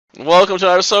Welcome to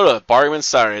another episode of Bargain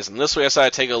Saturdays, and this week I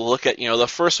decided to take a look at, the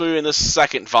first movie in the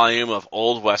second volume of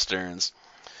Old Westerns.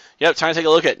 Yep, time to take a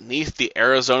look at Neath the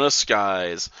Arizona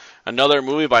Skies, another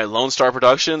movie by Lone Star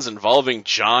Productions involving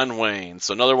John Wayne.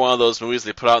 So another one of those movies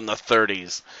they put out in the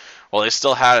 30s. Well, they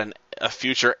still had a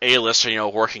future A-lister,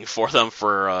 working for them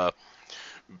for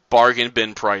bargain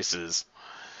bin prices.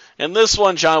 In this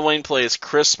one, John Wayne plays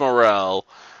Chris Morrell,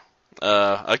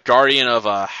 a guardian of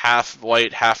a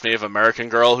half-white, half-Native American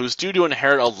girl who's due to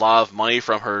inherit a lot of money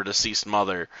from her deceased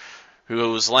mother,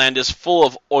 whose land is full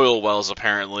of oil wells,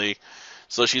 apparently,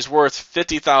 so she's worth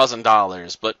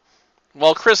 $50,000. But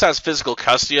while Chris has physical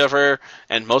custody of her,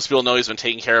 and most people know he's been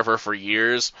taking care of her for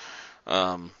years,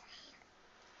 as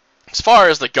far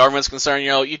as the government's concerned,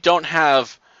 you don't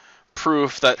have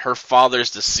proof that her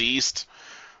father's deceased,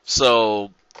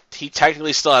 so he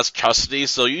technically still has custody,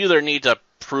 so you either need to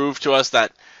prove to us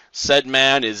that said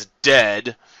man is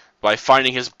dead by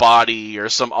finding his body or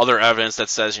some other evidence that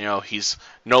says, he's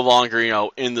no longer,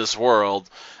 in this world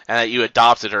and that you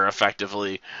adopted her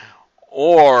effectively.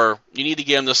 Or you need to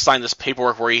get him to sign this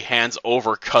paperwork where he hands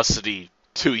over custody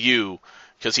to you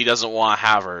because he doesn't want to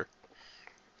have her.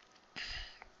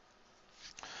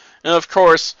 And of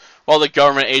course, while the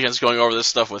government agent's going over this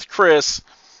stuff with Chris,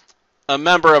 a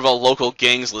member of a local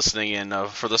gang's listening in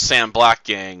for the Sam Black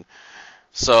gang.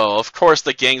 So, of course,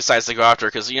 the gang decides to go after her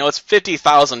because, it's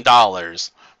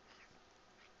 $50,000.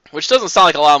 Which doesn't sound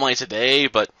like a lot of money today,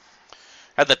 but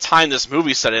at the time this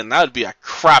movie set in, that would be a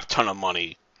crap ton of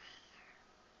money.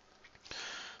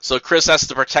 So Chris has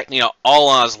to protect, all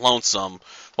on his lonesome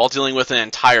while dealing with an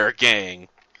entire gang.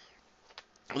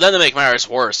 Then to make matters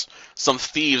worse, some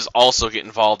thieves also get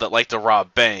involved that like to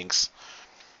rob banks.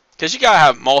 Because you gotta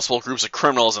have multiple groups of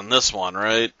criminals in this one,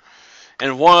 right?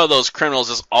 And one of those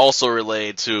criminals is also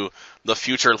related to the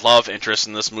future love interest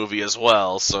in this movie as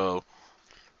well, so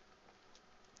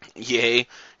yay.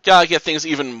 Gotta get things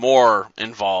even more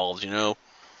involved,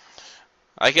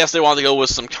 I guess they wanted to go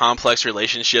with some complex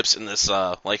relationships in this,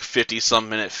 50-some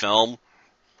minute film.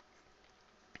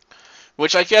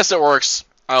 Which I guess it works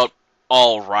out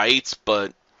alright,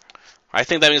 but I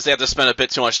think that means they have to spend a bit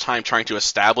too much time trying to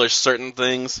establish certain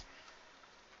things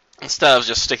instead of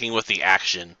just sticking with the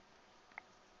action.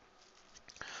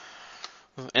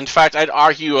 In fact, I'd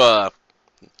argue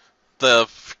the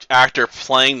actor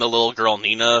playing the little girl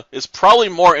Nina is probably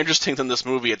more interesting than this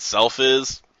movie itself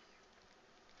is.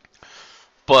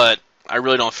 But I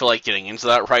really don't feel like getting into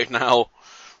that right now.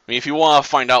 I mean, if you want to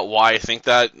find out why I think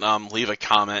that, leave a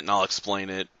comment and I'll explain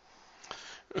it.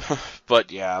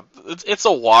 But yeah, it's a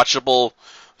watchable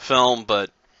film,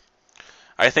 but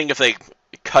I think if they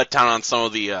cut down on some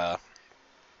of the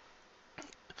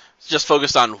just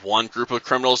focused on one group of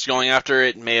criminals going after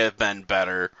it may have been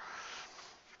better.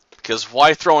 Because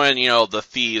why throw in, the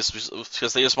thieves?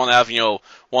 Because they just want to have,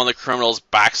 one of the criminals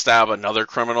backstab another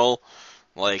criminal.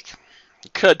 Like, you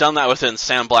could have done that within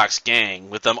Sam Black's gang,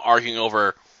 with them arguing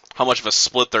over how much of a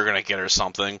split they're going to get or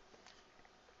something.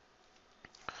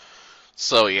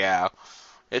 So, yeah.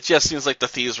 It just seems like the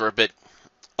thieves were a bit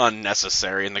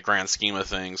unnecessary in the grand scheme of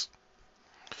things.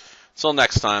 Till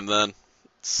next time, then.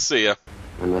 See ya.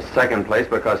 In the second place,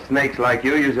 because snakes like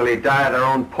you usually die of their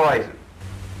own poison.